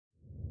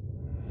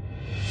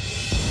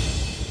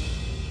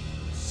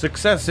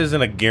Success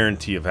isn't a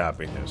guarantee of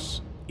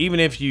happiness.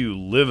 Even if you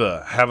live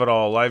a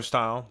have-it-all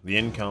lifestyle, the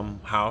income,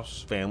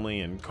 house,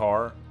 family, and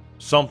car,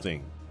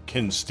 something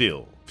can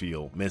still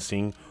feel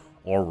missing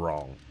or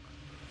wrong.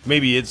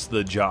 Maybe it's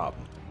the job,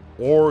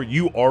 or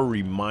you are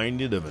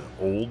reminded of an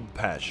old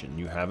passion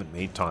you haven't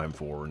made time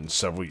for in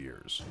several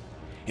years.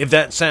 If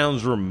that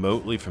sounds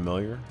remotely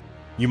familiar,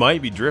 you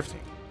might be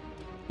drifting.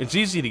 It's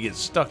easy to get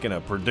stuck in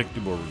a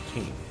predictable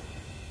routine.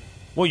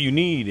 What you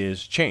need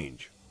is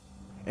change.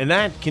 And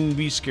that can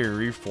be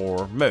scary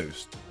for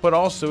most, but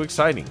also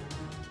exciting.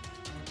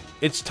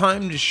 It's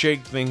time to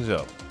shake things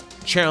up,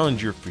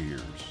 challenge your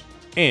fears,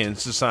 and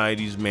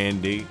society's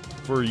mandate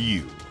for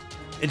you.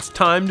 It's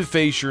time to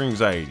face your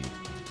anxiety.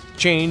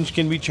 Change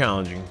can be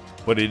challenging,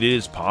 but it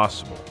is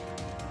possible.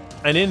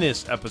 And in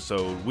this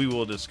episode, we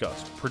will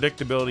discuss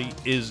predictability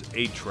is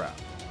a trap.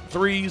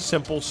 3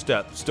 simple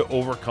steps to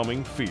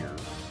overcoming fear,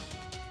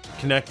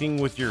 connecting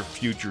with your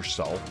future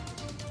self,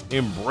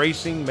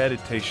 embracing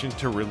meditation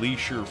to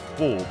release your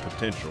full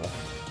potential,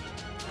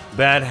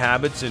 bad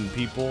habits and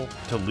people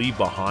to leave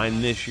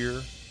behind this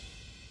year,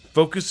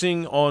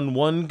 focusing on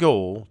one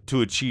goal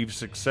to achieve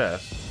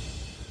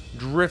success,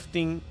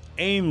 drifting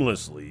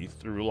aimlessly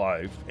through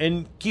life,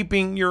 and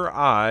keeping your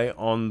eye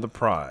on the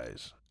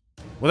prize.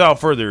 Without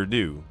further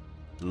ado,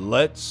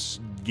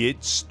 let's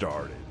get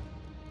started.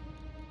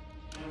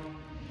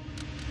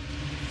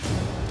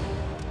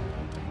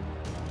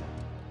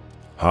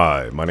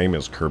 Hi, my name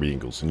is Kirby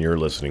Ingles, and you're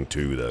listening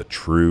to the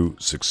True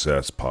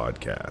Success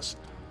Podcast.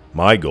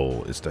 My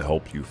goal is to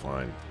help you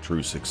find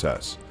true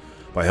success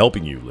by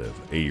helping you live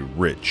a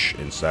rich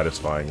and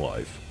satisfying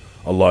life,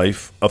 a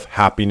life of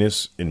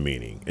happiness and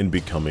meaning, and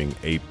becoming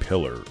a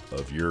pillar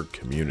of your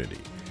community.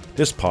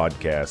 This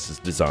podcast is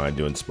designed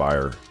to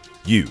inspire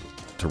you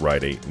to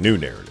write a new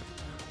narrative,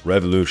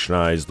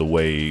 revolutionize the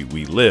way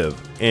we live,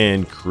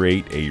 and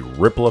create a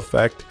ripple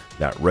effect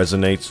that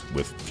resonates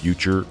with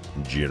future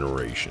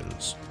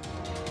generations.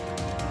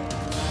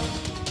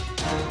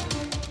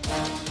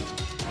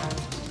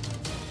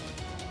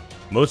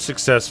 Most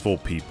successful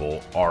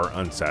people are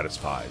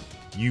unsatisfied.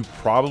 You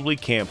probably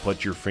can't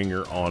put your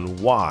finger on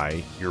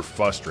why you're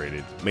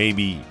frustrated,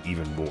 maybe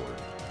even bored.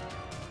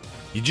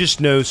 You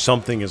just know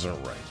something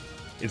isn't right.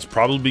 It's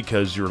probably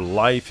because your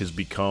life has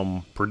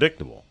become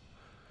predictable.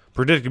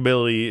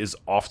 Predictability is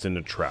often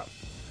a trap.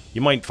 You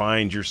might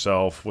find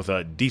yourself with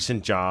a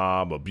decent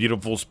job, a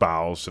beautiful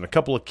spouse, and a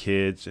couple of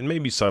kids, and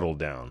maybe settle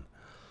down.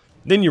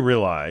 Then you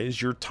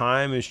realize your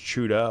time is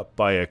chewed up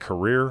by a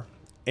career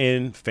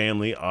and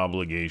family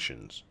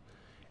obligations.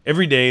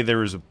 Every day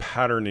there is a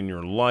pattern in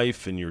your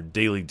life and your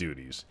daily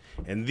duties,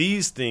 and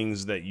these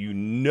things that you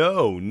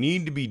know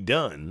need to be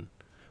done,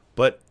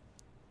 but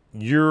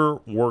you're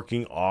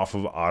working off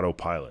of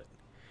autopilot.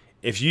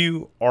 If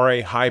you are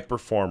a high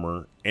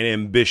performer and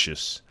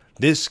ambitious,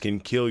 this can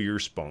kill your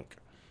spunk.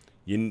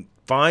 You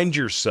find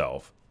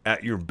yourself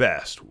at your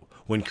best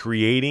when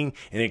creating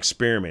and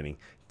experimenting,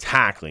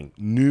 tackling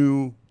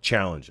new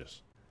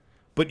challenges.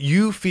 But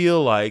you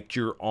feel like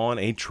you're on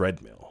a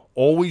treadmill,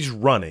 always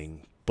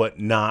running, but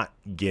not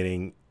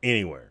getting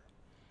anywhere.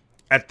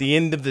 At the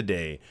end of the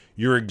day,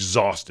 you're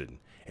exhausted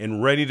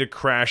and ready to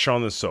crash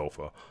on the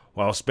sofa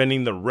while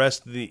spending the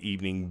rest of the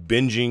evening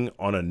binging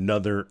on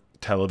another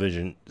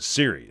television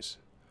series.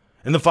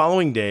 And the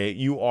following day,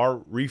 you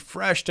are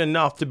refreshed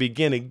enough to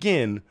begin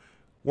again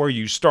where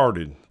you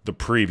started the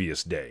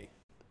previous day.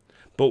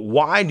 But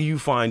why do you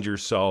find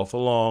yourself,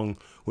 along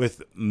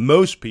with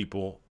most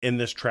people, in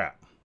this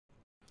trap?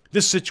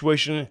 This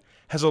situation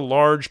has a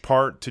large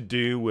part to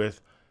do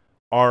with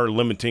our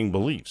limiting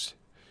beliefs.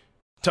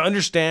 To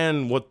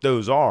understand what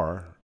those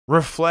are,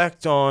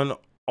 reflect on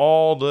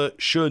all the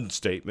should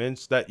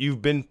statements that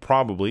you've been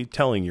probably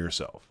telling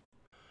yourself.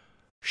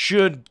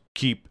 Should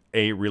keep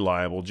a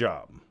reliable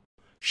job.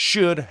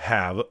 Should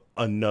have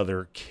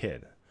another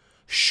kid.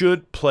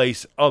 Should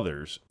place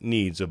others'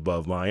 needs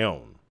above my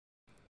own.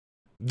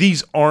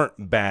 These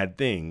aren't bad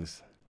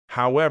things.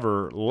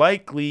 However,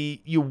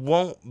 likely you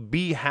won't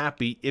be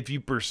happy if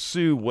you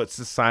pursue what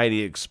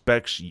society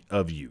expects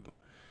of you.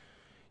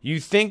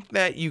 You think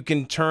that you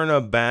can turn a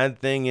bad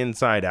thing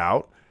inside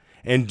out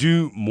and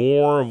do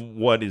more of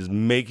what is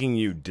making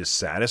you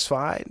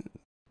dissatisfied?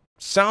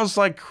 Sounds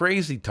like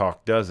crazy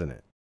talk, doesn't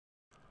it?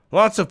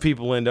 Lots of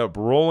people end up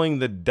rolling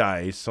the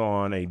dice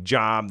on a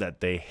job that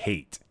they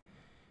hate.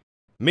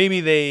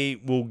 Maybe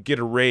they will get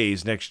a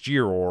raise next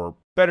year, or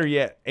better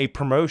yet, a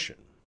promotion,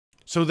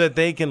 so that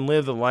they can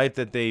live the life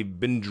that they've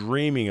been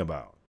dreaming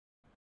about.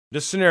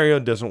 This scenario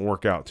doesn't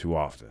work out too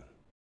often.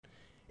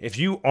 If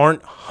you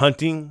aren't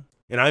hunting,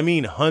 and I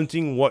mean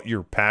hunting what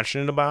you're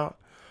passionate about,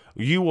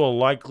 you will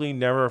likely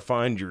never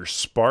find your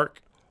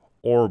spark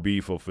or be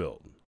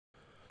fulfilled.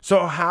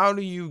 So how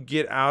do you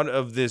get out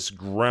of this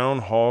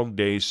Groundhog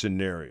Day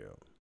scenario?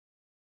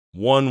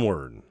 One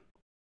word: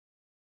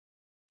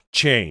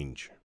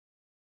 change.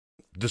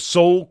 The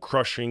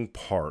soul-crushing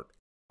part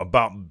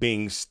about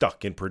being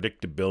stuck in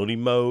predictability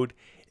mode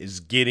is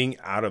getting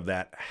out of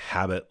that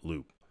habit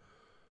loop.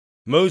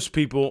 Most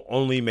people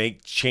only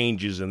make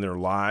changes in their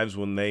lives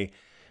when they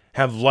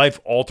have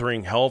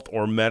life-altering health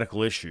or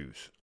medical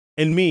issues.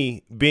 And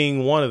me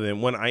being one of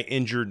them when I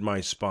injured my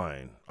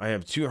spine. I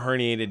have 2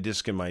 herniated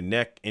discs in my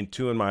neck and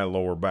 2 in my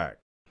lower back.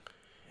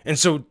 And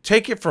so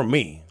take it from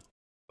me,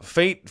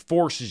 fate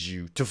forces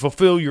you to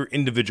fulfill your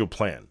individual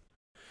plan.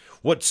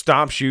 What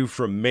stops you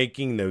from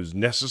making those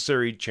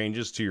necessary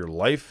changes to your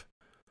life?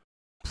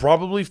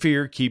 Probably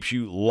fear keeps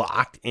you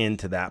locked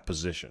into that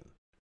position.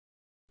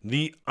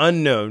 The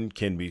unknown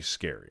can be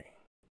scary.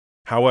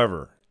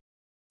 However,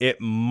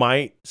 it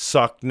might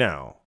suck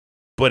now,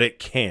 but it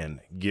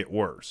can get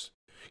worse.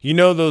 You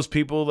know those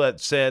people that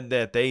said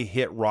that they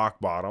hit rock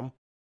bottom?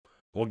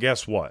 Well,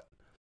 guess what?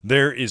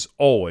 There is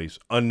always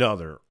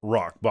another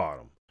rock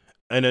bottom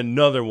and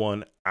another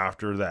one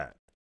after that.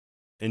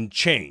 And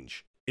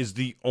change is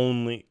the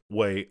only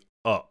way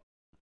up.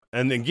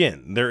 And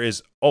again, there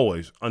is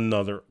always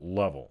another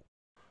level.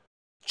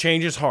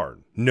 Change is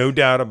hard, no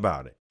doubt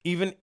about it,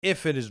 even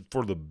if it is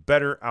for the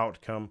better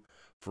outcome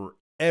for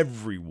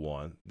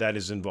everyone that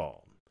is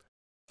involved.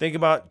 Think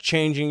about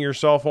changing your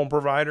cell phone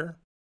provider.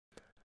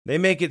 They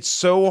make it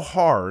so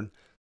hard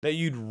that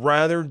you'd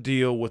rather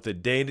deal with a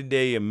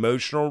day-to-day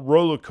emotional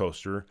roller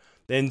coaster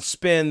than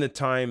spend the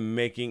time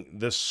making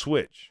the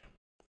switch.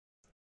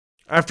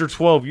 After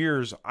 12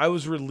 years, I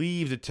was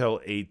relieved to tell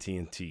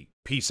AT&T,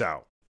 peace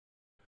out.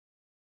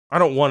 I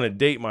don't want to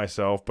date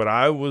myself, but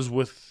I was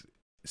with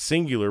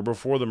Singular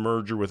before the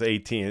merger with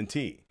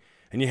AT&T.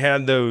 And you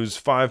had those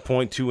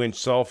 5.2-inch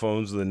cell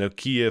phones, the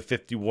Nokia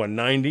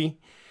 5190,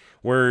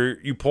 where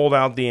you pulled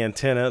out the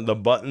antenna, the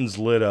buttons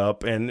lit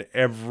up, and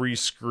every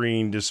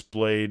screen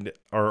displayed,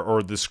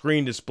 or the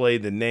screen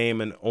displayed the name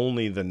and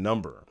only the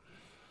number.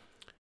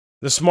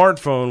 The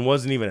smartphone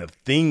wasn't even a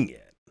thing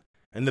yet.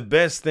 And the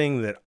best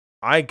thing that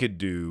I could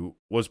do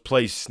was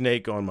play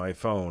Snake on my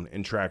phone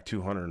and track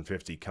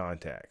 250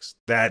 contacts.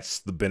 That's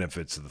the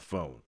benefits of the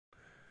phone.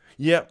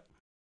 Yep.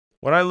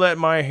 When I let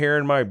my hair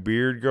and my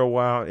beard grow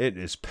out, it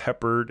is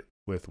peppered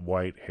with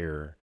white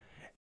hair.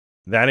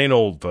 That ain't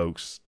old,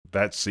 folks.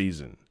 That's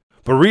seasoned.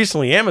 But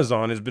recently,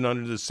 Amazon has been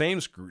under the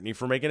same scrutiny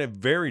for making it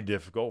very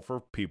difficult for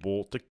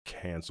people to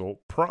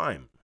cancel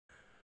Prime.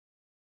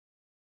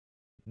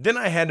 Then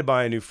I had to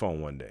buy a new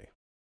phone one day,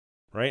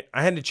 right?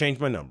 I had to change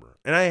my number,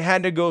 and I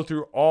had to go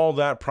through all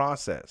that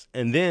process.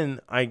 And then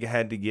I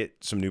had to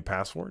get some new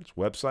passwords,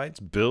 websites,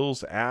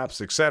 bills,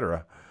 apps,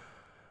 etc.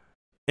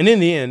 And in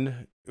the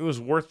end, it was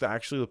worth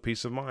actually the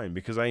peace of mind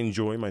because I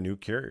enjoy my new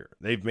carrier.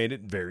 They've made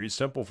it very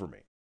simple for me.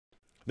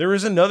 There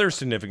is another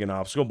significant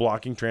obstacle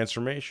blocking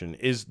transformation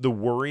is the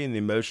worry and the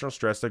emotional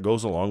stress that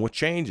goes along with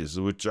changes,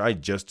 which I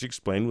just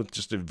explained with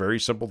just a very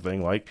simple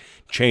thing like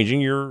changing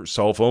your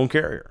cell phone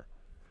carrier.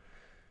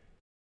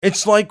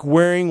 It's like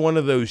wearing one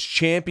of those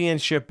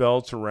championship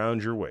belts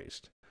around your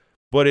waist,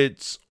 but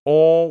it's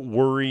all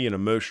worry and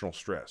emotional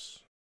stress.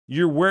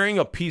 You're wearing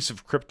a piece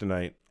of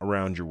kryptonite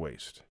around your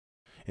waist.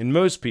 And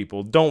most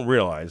people don't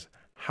realize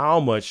how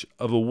much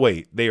of a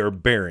weight they are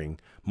bearing,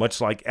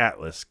 much like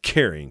Atlas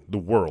carrying the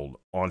world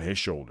on his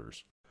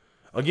shoulders.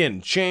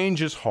 Again,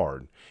 change is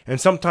hard and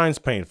sometimes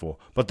painful,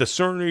 but the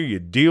sooner you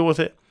deal with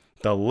it,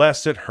 the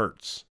less it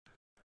hurts.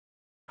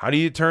 How do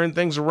you turn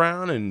things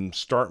around and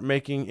start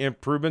making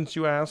improvements,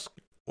 you ask?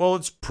 Well,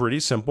 it's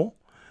pretty simple.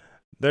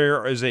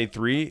 There is a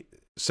 3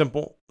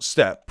 simple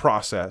step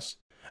process,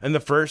 and the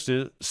first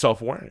is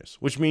self-awareness,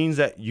 which means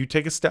that you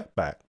take a step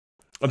back.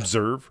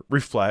 Observe,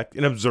 reflect,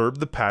 and observe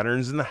the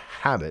patterns and the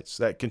habits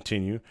that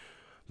continue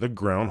the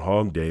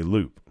Groundhog Day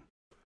loop.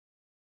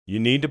 You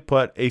need to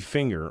put a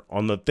finger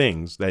on the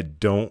things that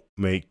don't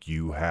make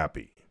you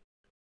happy.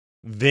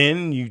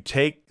 Then you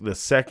take the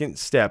second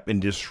step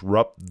and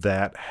disrupt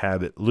that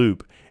habit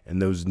loop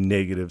and those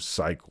negative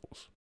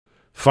cycles.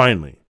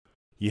 Finally,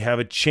 you have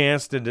a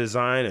chance to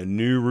design a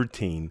new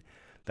routine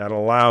that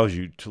allows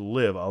you to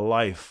live a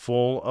life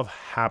full of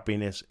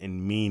happiness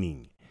and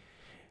meaning.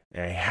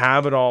 A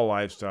have-it-all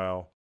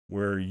lifestyle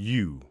where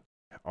you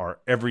are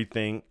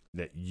everything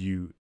that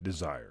you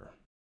desire.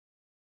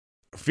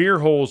 Fear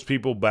holds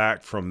people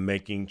back from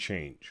making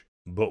change,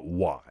 but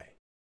why?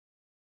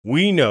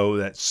 We know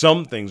that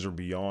some things are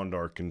beyond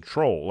our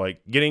control,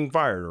 like getting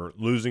fired or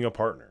losing a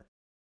partner.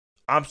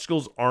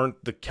 Obstacles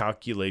aren't the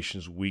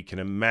calculations we can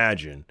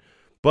imagine,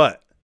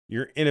 but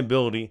your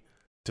inability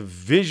to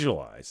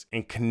visualize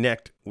and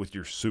connect with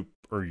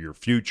your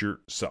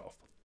future self.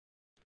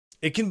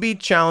 It can be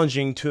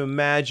challenging to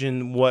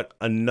imagine what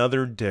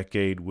another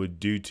decade would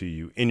do to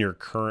you in your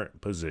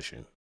current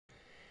position.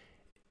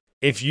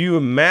 If you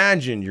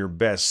imagine your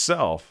best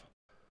self,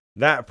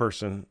 that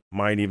person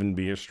might even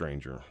be a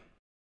stranger.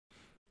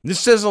 This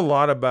says a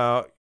lot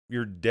about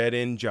your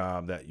dead-end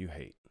job that you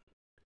hate.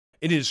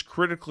 It is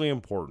critically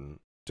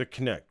important to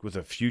connect with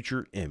a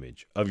future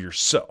image of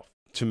yourself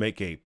to make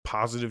a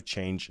positive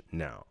change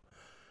now.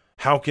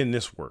 How can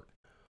this work?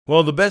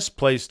 Well, the best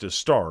place to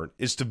start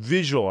is to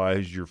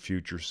visualize your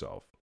future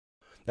self.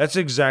 That's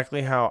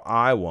exactly how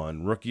I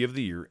won Rookie of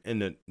the Year in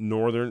the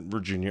Northern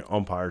Virginia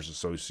Umpires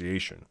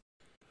Association.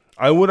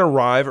 I would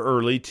arrive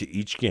early to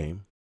each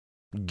game,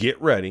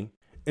 get ready,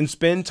 and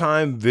spend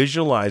time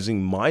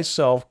visualizing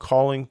myself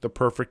calling the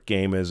perfect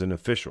game as an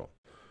official.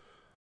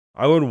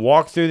 I would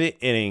walk through the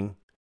inning,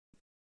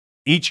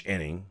 each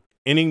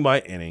inning by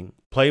inning,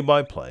 play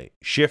by play,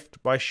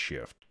 shift by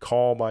shift,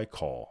 call by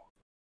call,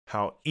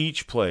 how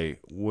each play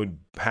would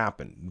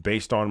happen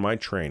based on my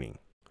training.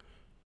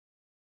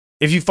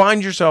 If you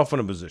find yourself in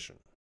a position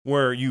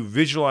where you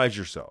visualize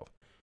yourself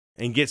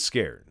and get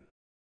scared,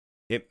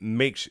 it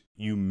makes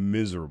you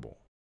miserable.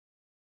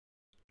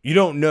 You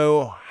don't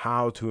know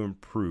how to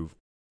improve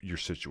your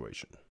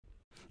situation.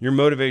 Your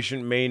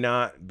motivation may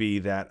not be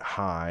that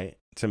high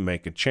to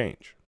make a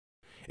change.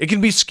 It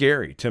can be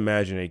scary to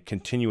imagine a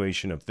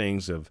continuation of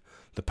things of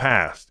the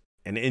past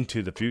and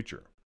into the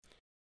future.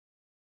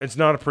 It's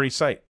not a pretty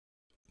sight.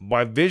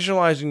 By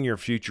visualizing your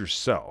future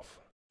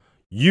self,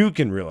 you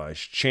can realize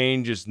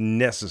change is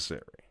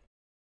necessary.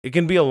 It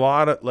can be a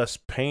lot less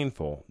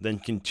painful than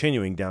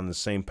continuing down the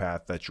same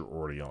path that you're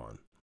already on.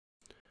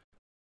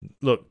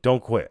 Look,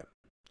 don't quit.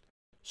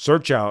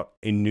 Search out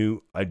a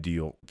new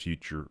ideal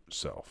future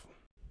self.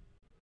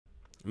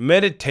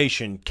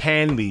 Meditation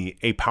can be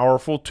a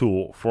powerful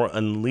tool for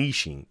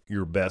unleashing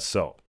your best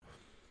self.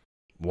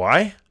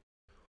 Why?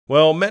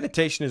 Well,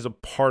 meditation is a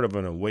part of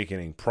an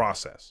awakening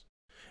process.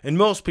 And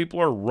most people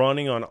are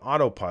running on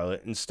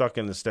autopilot and stuck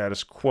in the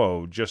status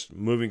quo, just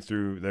moving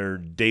through their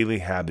daily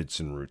habits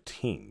and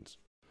routines.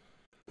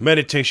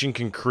 Meditation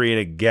can create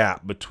a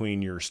gap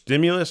between your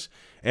stimulus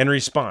and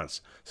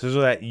response so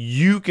that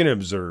you can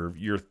observe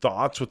your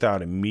thoughts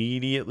without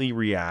immediately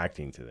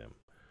reacting to them.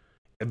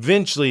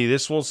 Eventually,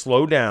 this will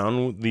slow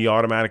down the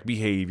automatic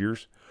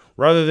behaviors.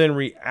 Rather than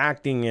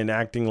reacting and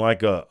acting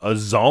like a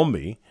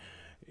zombie,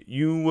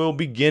 you will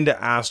begin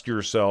to ask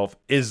yourself,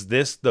 is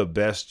this the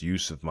best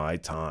use of my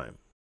time?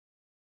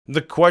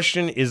 The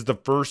question is the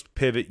first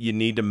pivot you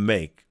need to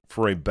make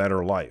for a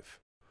better life,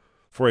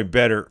 for a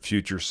better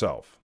future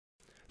self.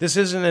 This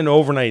isn't an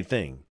overnight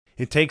thing.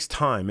 It takes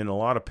time and a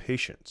lot of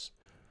patience.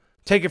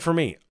 Take it from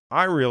me.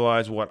 I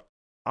realized what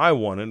I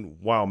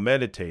wanted while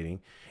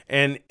meditating,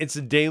 and it's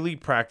a daily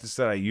practice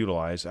that I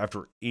utilize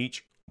after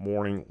each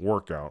morning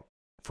workout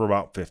for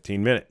about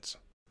 15 minutes.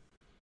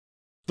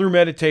 Through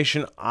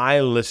meditation, I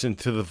listened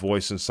to the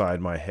voice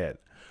inside my head,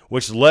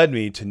 which led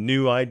me to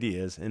new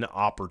ideas and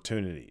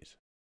opportunities.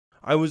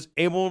 I was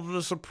able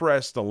to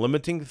suppress the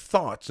limiting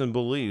thoughts and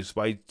beliefs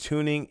by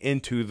tuning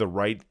into the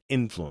right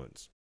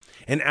influence.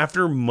 And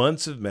after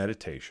months of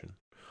meditation,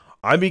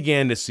 I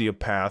began to see a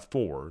path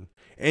forward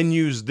and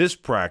use this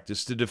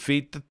practice to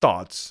defeat the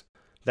thoughts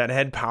that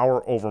had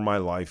power over my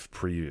life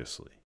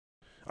previously.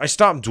 I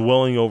stopped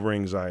dwelling over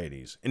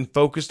anxieties and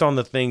focused on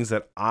the things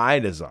that I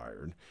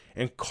desired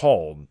and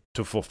called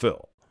to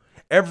fulfill.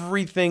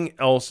 Everything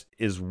else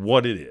is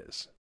what it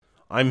is.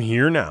 I'm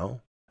here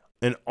now,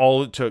 and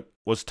all it took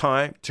was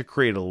time to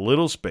create a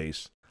little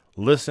space,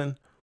 listen,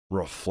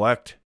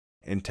 reflect,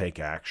 and take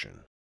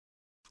action.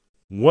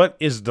 What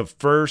is the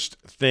first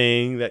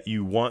thing that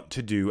you want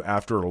to do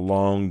after a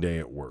long day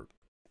at work?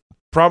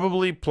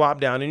 Probably plop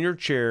down in your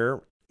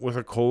chair with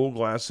a cold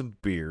glass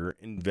of beer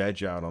and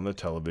veg out on the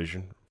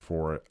television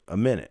for a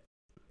minute.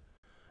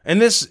 And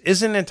this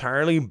isn't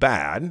entirely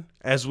bad,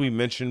 as we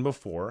mentioned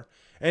before,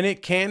 and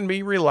it can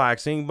be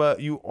relaxing, but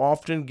you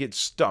often get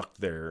stuck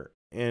there,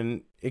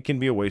 and it can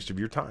be a waste of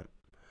your time.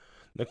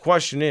 The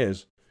question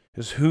is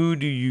who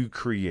do you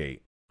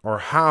create, or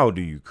how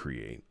do you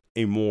create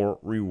a more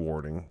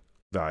rewarding,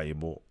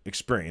 valuable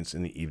experience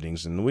in the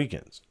evenings and the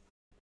weekends?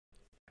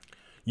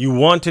 You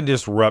want to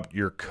disrupt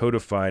your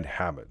codified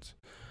habits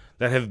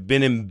that have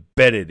been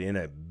embedded in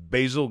a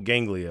basal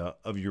ganglia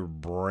of your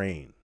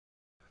brain.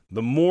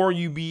 The more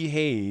you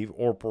behave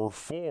or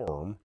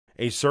perform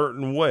a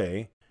certain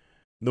way,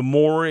 the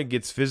more it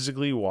gets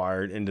physically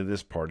wired into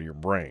this part of your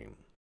brain.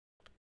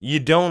 You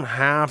don't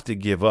have to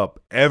give up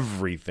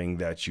everything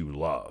that you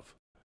love.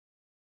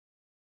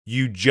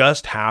 You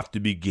just have to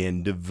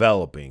begin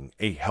developing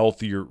a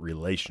healthier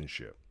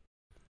relationship.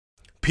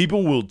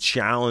 People will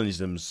challenge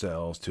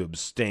themselves to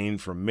abstain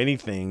from many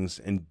things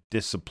and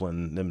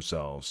discipline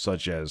themselves,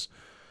 such as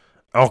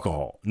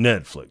alcohol,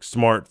 Netflix,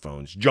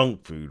 smartphones,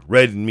 junk food,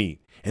 red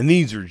meat, and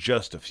these are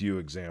just a few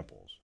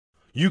examples.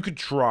 You could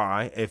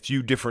try a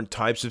few different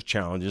types of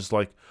challenges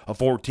like a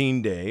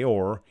 14-day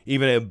or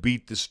even a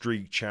beat the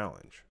streak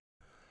challenge.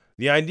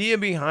 The idea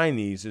behind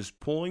these is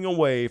pulling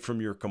away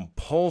from your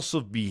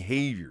compulsive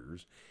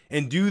behaviors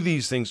and do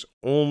these things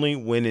only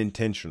when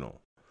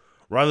intentional,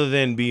 rather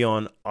than be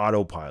on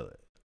autopilot.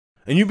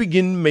 And you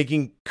begin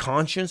making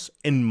conscious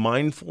and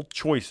mindful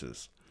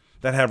choices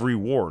that have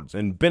rewards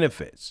and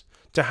benefits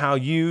to how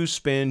you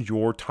spend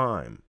your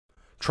time.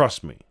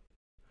 Trust me,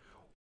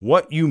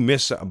 what you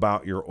miss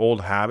about your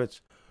old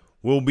habits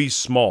will be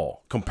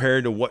small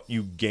compared to what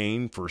you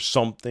gain for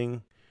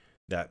something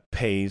that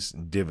pays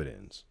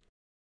dividends.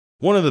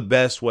 One of the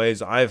best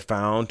ways I've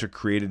found to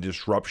create a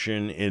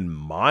disruption in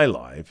my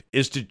life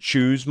is to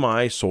choose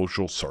my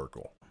social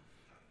circle.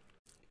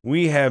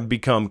 We have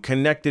become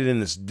connected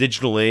in this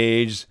digital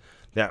age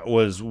that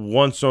was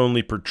once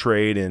only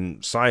portrayed in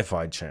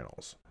sci-fi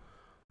channels.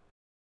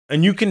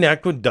 And you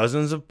connect with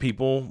dozens of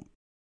people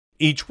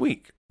each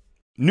week,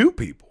 new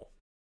people.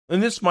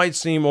 And this might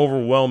seem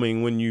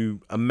overwhelming when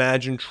you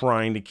imagine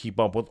trying to keep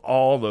up with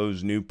all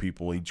those new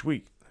people each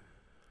week.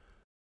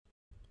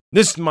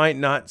 This might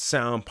not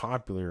sound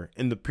popular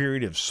in the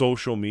period of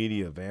social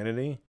media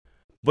vanity,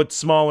 but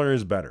smaller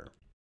is better.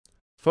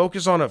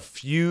 Focus on a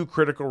few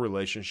critical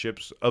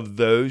relationships of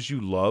those you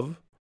love,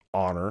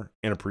 honor,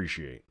 and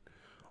appreciate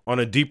on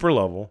a deeper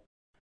level,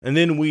 and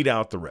then weed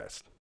out the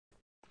rest.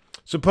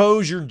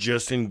 Suppose you're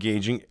just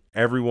engaging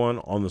everyone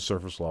on the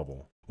surface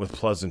level with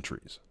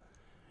pleasantries.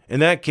 In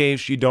that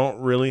case, you don't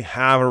really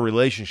have a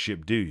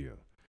relationship, do you?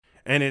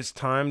 And it's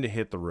time to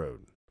hit the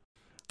road.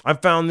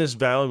 I've found this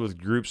valid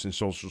with groups and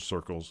social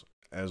circles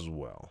as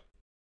well.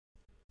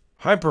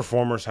 High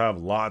performers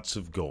have lots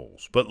of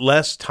goals, but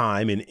less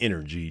time and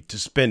energy to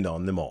spend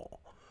on them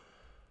all.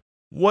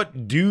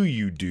 What do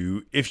you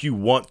do if you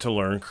want to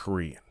learn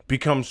Korean,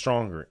 become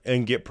stronger,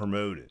 and get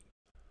promoted?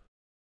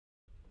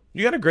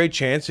 You got a great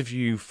chance if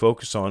you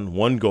focus on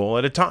one goal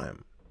at a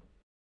time.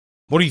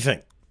 What do you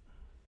think?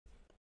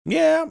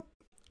 Yeah,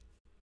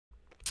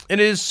 it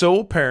is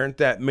so apparent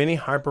that many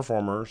high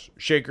performers,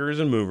 shakers,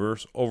 and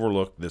movers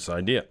overlook this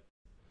idea.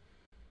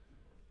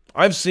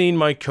 I've seen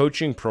my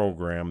coaching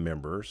program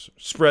members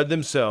spread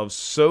themselves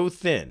so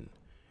thin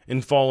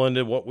and fall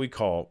into what we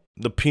call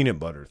the peanut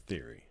butter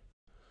theory.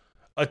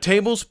 A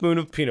tablespoon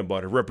of peanut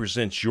butter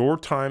represents your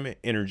time,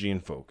 energy,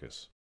 and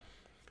focus.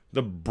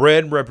 The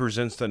bread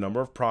represents the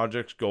number of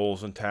projects,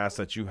 goals, and tasks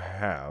that you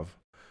have,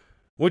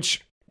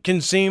 which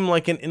can seem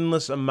like an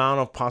endless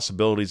amount of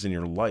possibilities in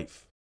your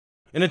life.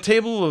 And a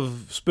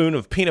tablespoon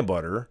of peanut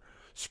butter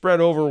spread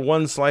over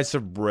one slice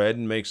of bread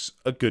makes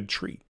a good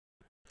treat.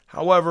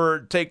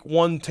 However, take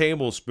one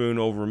tablespoon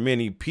over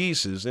many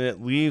pieces and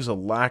it leaves a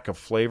lack of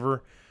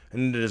flavor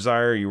and the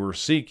desire you were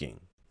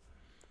seeking.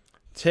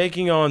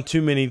 Taking on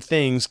too many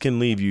things can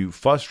leave you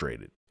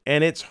frustrated,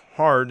 and it's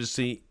hard to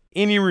see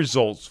any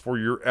results for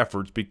your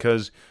efforts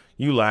because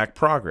you lack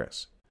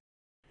progress.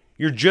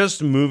 You're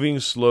just moving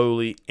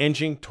slowly,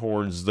 inching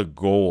towards the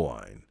goal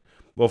line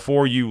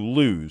before you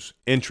lose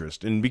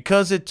interest. And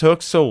because it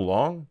took so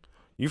long,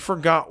 you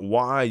forgot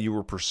why you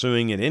were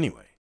pursuing it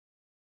anyway.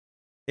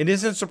 It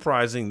isn't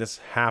surprising this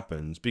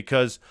happens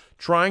because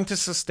trying to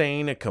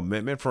sustain a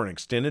commitment for an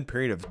extended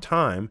period of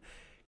time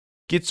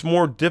gets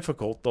more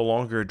difficult the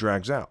longer it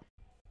drags out.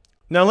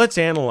 Now let's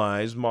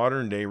analyze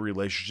modern day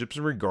relationships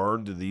in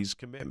regard to these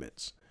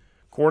commitments.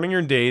 Courting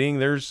or dating,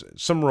 there's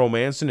some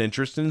romance and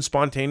interest in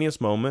spontaneous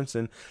moments,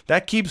 and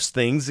that keeps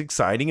things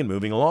exciting and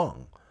moving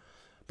along.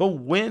 But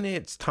when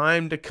it's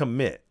time to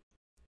commit,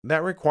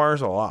 that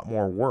requires a lot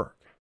more work,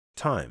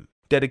 time,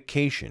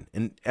 dedication,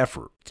 and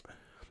effort.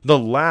 The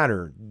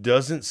latter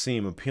doesn't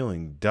seem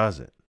appealing,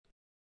 does it?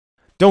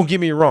 Don't get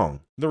me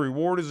wrong, the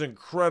reward is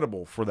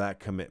incredible for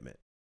that commitment.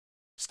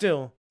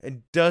 Still,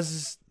 it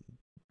does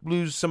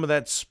lose some of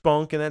that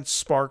spunk and that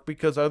spark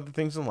because other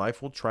things in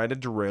life will try to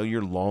derail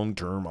your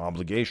long-term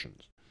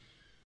obligations.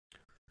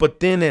 But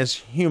then as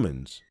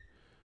humans,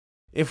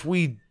 if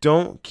we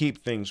don't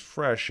keep things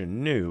fresh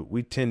and new,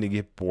 we tend to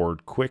get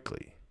bored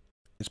quickly.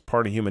 It's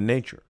part of human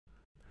nature.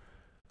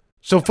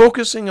 So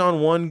focusing on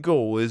one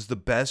goal is the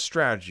best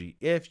strategy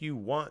if you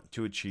want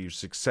to achieve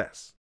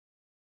success.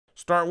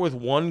 Start with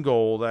one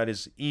goal that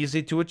is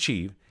easy to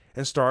achieve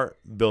and start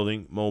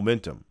building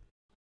momentum.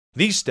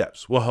 These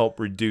steps will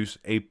help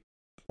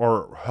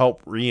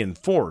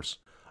reinforce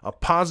a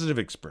positive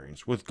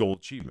experience with goal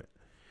achievement.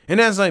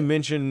 And as I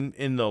mentioned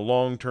in the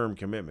long-term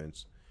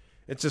commitments,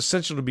 it's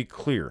essential to be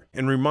clear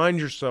and remind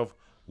yourself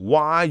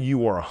why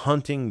you are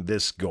hunting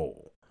this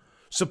goal.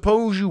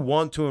 Suppose you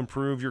want to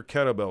improve your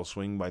kettlebell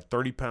swing by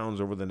 30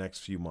 pounds over the next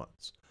few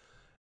months.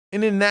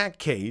 And in that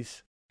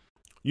case,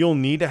 you'll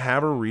need to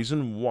have a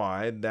reason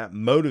why that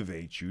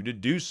motivates you to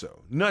do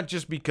so. Not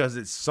just because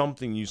it's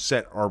something you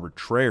set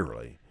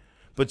arbitrarily,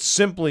 but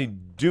simply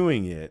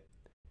doing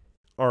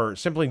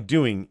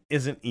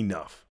isn't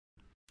enough.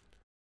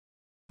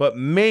 But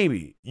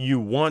maybe you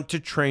want to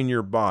train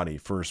your body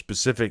for a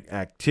specific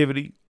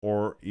activity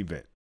or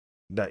event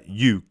that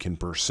you can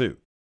pursue.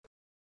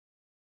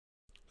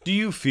 Do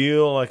you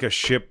feel like a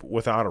ship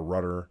without a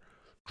rudder,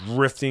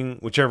 drifting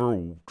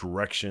whichever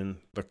direction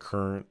the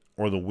current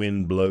or the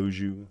wind blows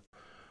you,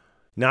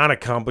 not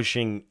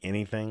accomplishing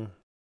anything?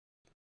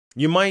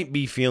 You might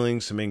be feeling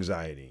some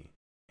anxiety.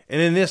 And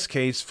in this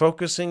case,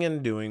 focusing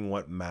and doing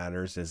what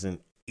matters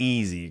isn't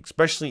easy,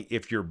 especially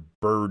if you're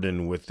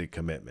burdened with the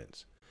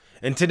commitments.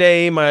 And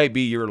today might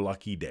be your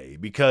lucky day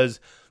because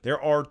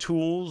there are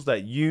tools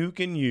that you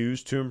can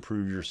use to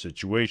improve your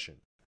situation.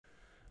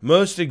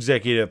 Most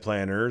executive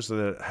planners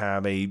that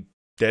have a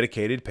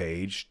dedicated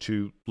page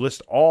to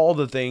list all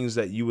the things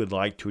that you would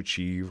like to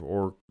achieve,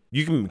 or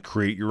you can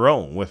create your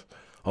own with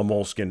a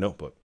Moleskine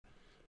notebook.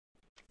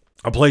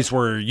 A place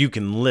where you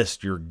can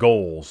list your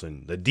goals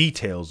and the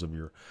details of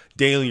your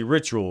daily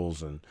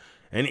rituals and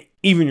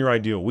even your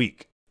ideal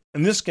week.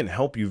 And this can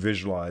help you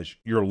visualize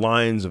your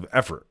lines of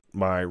effort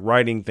by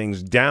writing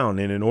things down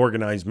in an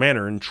organized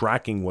manner and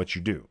tracking what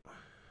you do.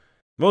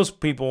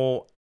 Most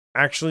people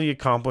actually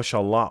accomplish a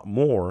lot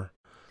more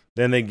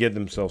than they give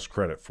themselves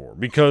credit for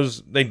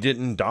because they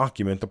didn't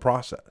document the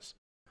process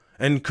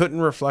and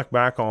couldn't reflect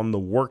back on the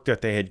work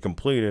that they had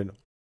completed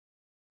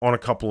on a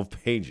couple of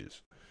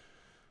pages.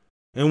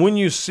 And when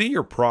you see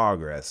your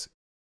progress,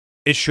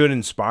 it should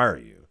inspire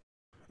you.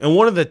 And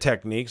one of the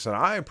techniques that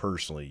I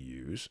personally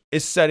use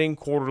is setting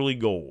quarterly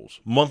goals,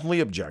 monthly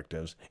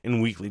objectives,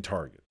 and weekly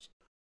targets.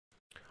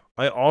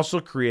 I also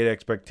create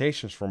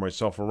expectations for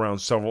myself around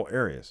several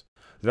areas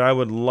that I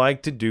would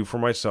like to do for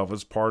myself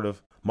as part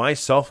of my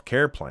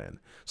self-care plan,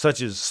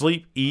 such as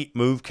sleep, eat,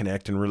 move,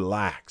 connect, and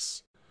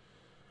relax.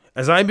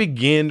 As I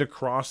begin to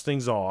cross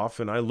things off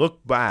and I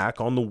look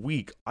back on the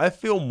week, I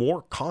feel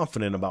more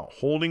confident about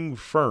holding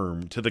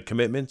firm to the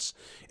commitments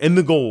and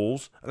the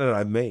goals that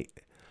I've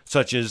made,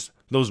 such as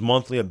those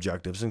monthly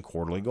objectives and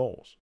quarterly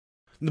goals.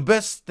 The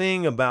best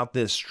thing about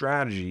this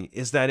strategy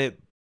is that it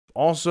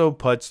also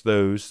puts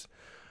those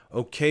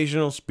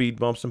occasional speed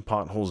bumps and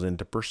potholes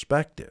into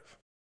perspective.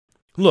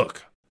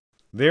 Look,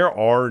 there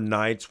are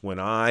nights when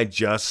I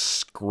just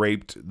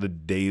scraped the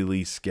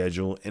daily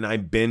schedule and I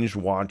binge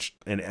watched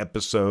an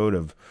episode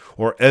of,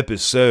 or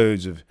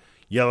episodes of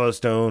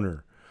Yellowstone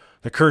or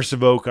The Curse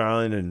of Oak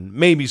Island and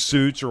maybe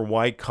Suits or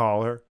White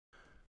Collar.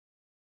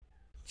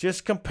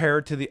 Just compare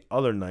it to the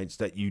other nights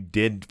that you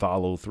did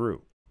follow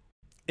through.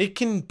 It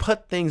can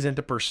put things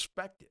into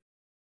perspective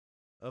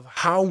of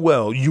how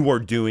well you are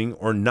doing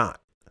or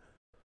not.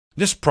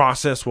 This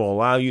process will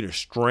allow you to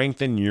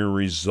strengthen your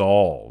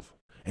resolve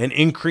and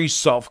increase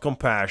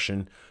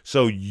self-compassion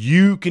so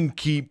you can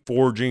keep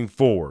forging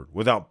forward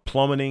without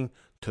plummeting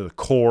to the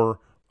core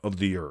of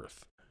the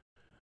earth.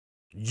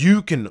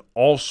 You can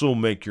also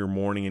make your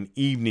morning and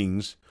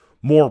evenings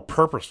more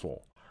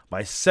purposeful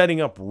by setting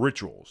up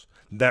rituals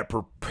that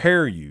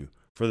prepare you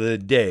for the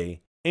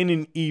day and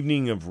an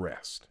evening of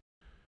rest.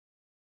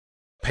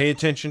 Pay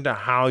attention to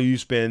how you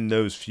spend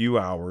those few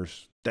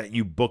hours that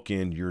you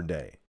bookend your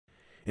day.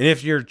 And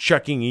if you're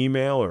checking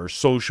email or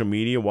social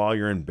media while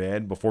you're in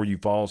bed before you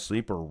fall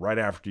asleep or right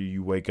after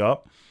you wake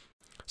up,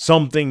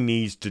 something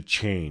needs to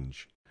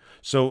change.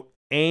 So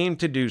aim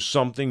to do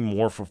something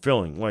more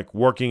fulfilling, like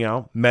working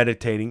out,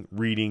 meditating,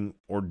 reading,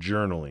 or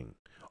journaling.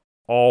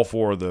 All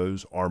four of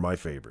those are my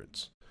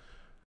favorites.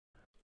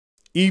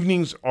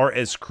 Evenings are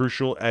as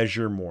crucial as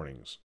your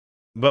mornings,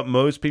 but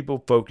most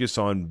people focus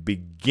on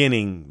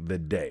beginning the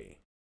day.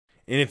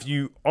 And if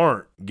you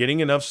aren't getting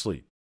enough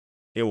sleep,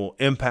 it will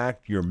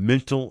impact your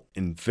mental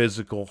and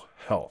physical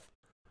health.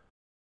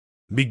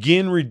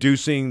 Begin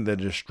reducing the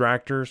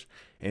distractors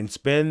and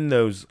spend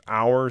those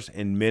hours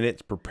and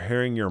minutes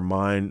preparing your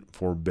mind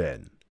for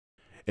bed.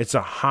 It's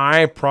a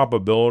high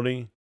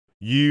probability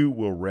you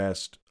will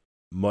rest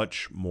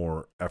much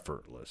more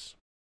effortless.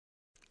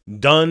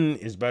 Done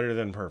is better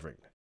than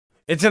perfect.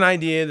 It's an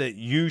idea that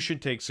you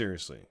should take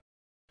seriously.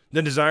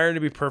 The desire to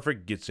be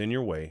perfect gets in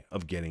your way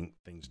of getting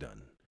things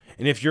done.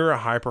 And if you're a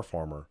high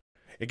performer,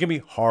 it can be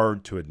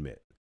hard to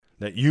admit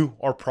that you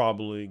are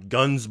probably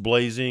guns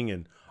blazing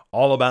and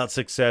all about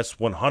success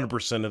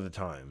 100% of the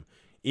time,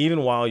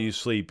 even while you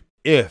sleep,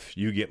 if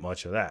you get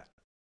much of that.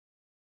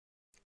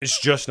 It's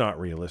just not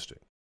realistic.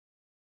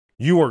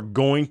 You are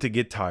going to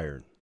get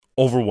tired,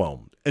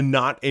 overwhelmed, and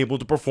not able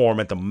to perform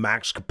at the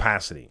max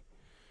capacity.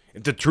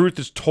 If the truth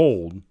is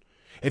told,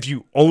 if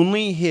you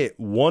only hit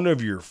one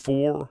of your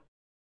 4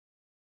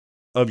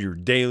 of your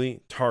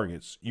daily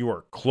targets, you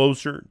are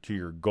closer to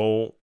your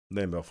goal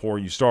than before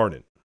you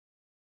started.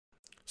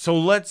 So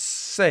let's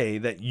say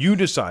that you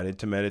decided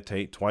to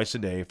meditate twice a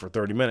day for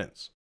 30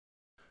 minutes.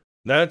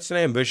 That's an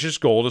ambitious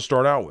goal to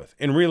start out with.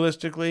 And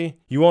realistically,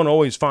 you won't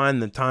always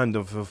find the time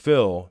to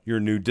fulfill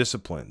your new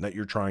discipline that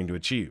you're trying to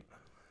achieve.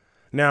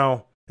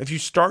 Now, if you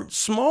start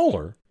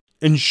smaller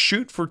and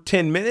shoot for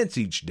 10 minutes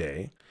each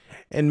day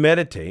and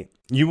meditate,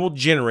 you will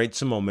generate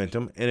some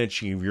momentum and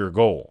achieve your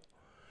goal.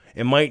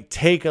 It might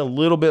take a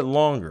little bit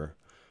longer,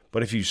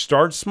 but if you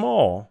start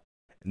small,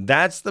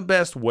 that's the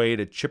best way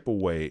to chip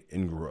away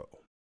and grow.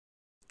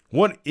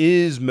 What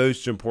is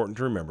most important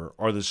to remember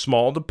are the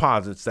small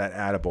deposits that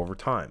add up over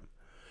time.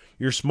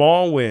 Your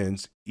small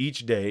wins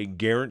each day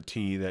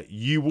guarantee that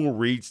you will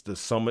reach the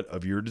summit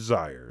of your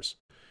desires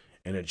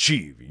and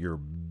achieve your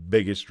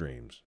biggest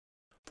dreams.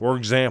 For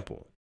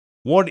example,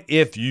 what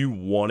if you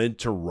wanted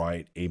to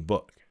write a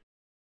book?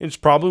 It's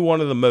probably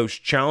one of the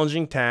most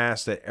challenging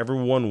tasks that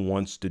everyone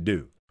wants to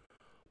do,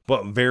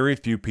 but very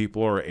few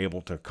people are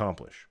able to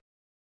accomplish.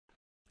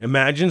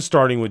 Imagine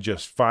starting with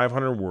just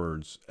 500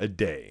 words a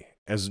day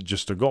as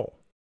just a goal.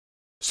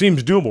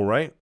 Seems doable,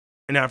 right?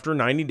 And after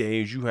 90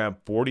 days, you have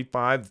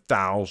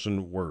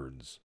 45,000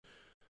 words.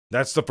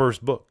 That's the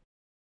first book.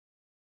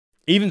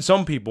 Even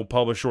some people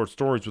publish short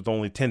stories with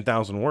only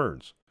 10,000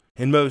 words,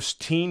 and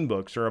most teen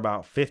books are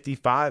about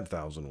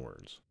 55,000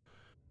 words.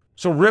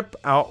 So rip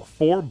out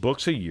 4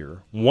 books a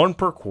year, 1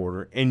 per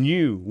quarter, and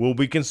you will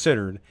be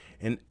considered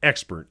an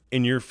expert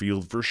in your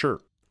field for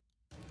sure.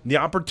 The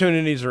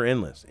opportunities are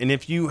endless, and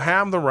if you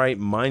have the right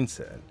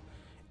mindset,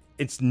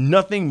 it's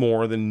nothing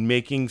more than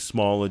making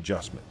small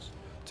adjustments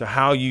to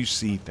how you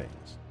see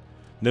things.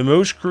 The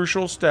most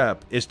crucial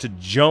step is to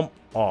jump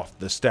off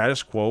the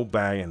status quo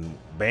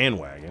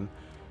bandwagon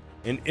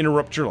and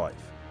interrupt your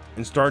life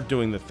and start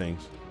doing the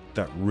things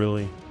that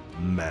really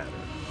matter.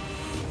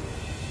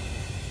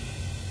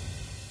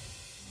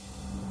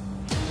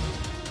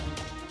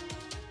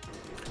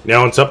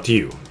 Now it's up to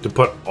you to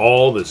put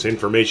all this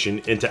information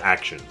into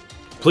action.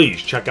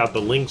 Please check out the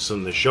links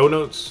in the show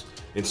notes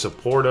and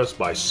support us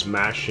by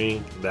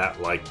smashing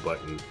that like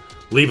button.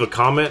 Leave a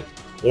comment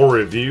or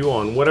review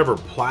on whatever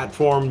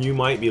platform you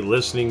might be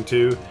listening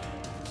to.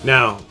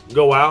 Now,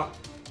 go out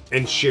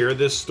and share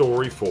this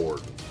story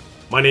forward.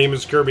 My name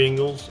is Kirby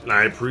Ingalls, and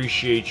I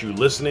appreciate you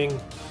listening,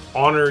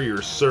 honor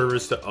your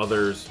service to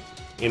others,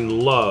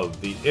 and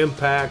love the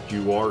impact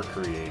you are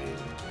creating.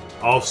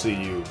 I'll see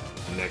you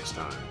next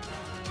time.